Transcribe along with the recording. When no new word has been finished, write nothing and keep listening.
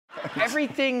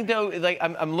Everything, though, like,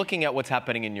 I'm looking at what's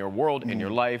happening in your world, in your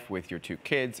life, with your 2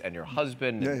 kids and your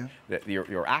husband, and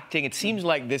your acting. It seems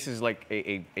like this is like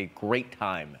a great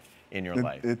time in your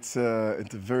life. It's a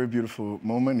very beautiful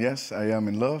moment. Yes, I am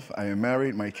in love. I am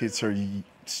married. My kids are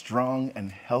strong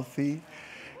and healthy.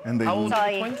 And How old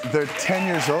are the twins? They're 10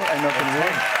 years old. I know from you.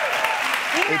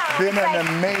 It's been an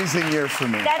amazing year for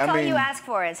me. That's all you ask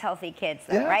for is healthy kids,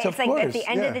 though, right? It's like at the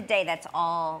end of the day, that's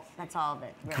all that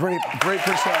really Great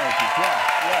personalities.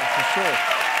 Yeah, for sure.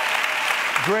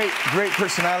 Great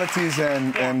personalities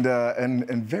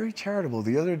and very charitable.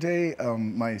 The other day,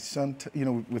 my son,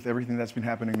 with everything that's been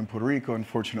happening in Puerto Rico,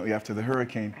 unfortunately after the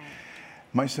hurricane,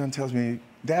 my son tells me,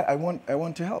 "Dad, I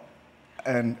want to help,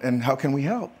 and how can we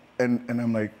help?" And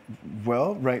I'm like,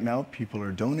 well, right now people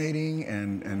are donating,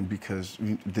 and because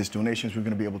these donations we're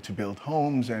going to be able to build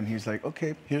homes. And he's like,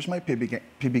 okay, here's my piggy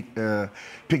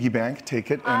bank, take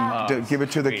it and give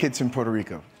it to the kids in Puerto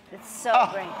Rico. It's so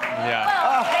great. Yeah.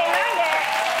 Well, they learned it.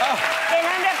 They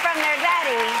learned it from their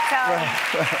daddy.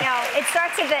 So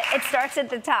it starts at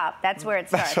the top. That's where it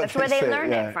starts. That's where they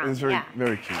learned it from. It was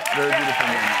very cute. Very beautiful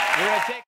moment.